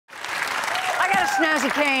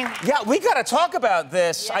Snazzy Kane. Yeah, we got to talk about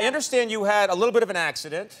this. Yeah. I understand you had a little bit of an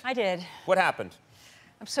accident. I did. What happened?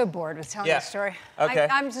 I'm so bored with telling the story. Okay.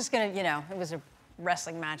 I'm just gonna, it was a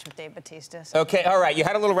wrestling match with Dave Bautista. So. Okay, all right. You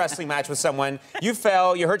had a little wrestling match with someone. You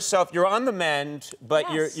fell, you hurt yourself, you're on the mend, but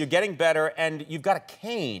Yes. you're getting better, and you've got a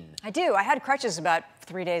cane. I do. I had crutches about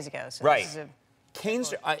 3 days ago. So Right. This is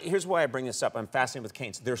Canes, here's why I bring this up. I'm fascinated with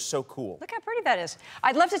canes. They're so cool. look how pretty that is.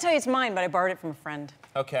 I'd love to tell you it's mine, but I borrowed it from a friend.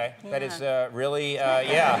 Okay, that is Yeah. really,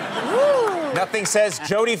 yeah. Nothing says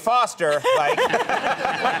Jodie Foster like...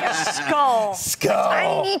 Like a skull. Skull.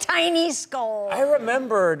 Tiny, tiny skull. I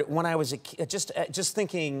remembered when I was a kid, just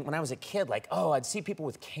thinking when I was a kid, like, oh, I'd see people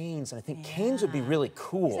with canes, and I think canes would be really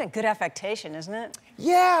cool. It's a good affectation, isn't it?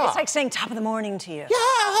 Yeah. It's like saying top of the morning to you. Yeah,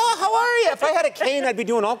 how are you? If I had a cane, I'd be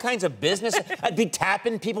doing all kinds of business. I'd be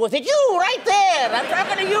tapping people with it. You, right there. I'm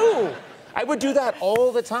talking to you. I would do that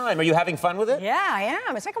all the time. Are you having fun with it? Yeah, I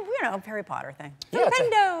am. It's like a, Harry Potter thing. Yeah,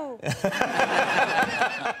 Nintendo.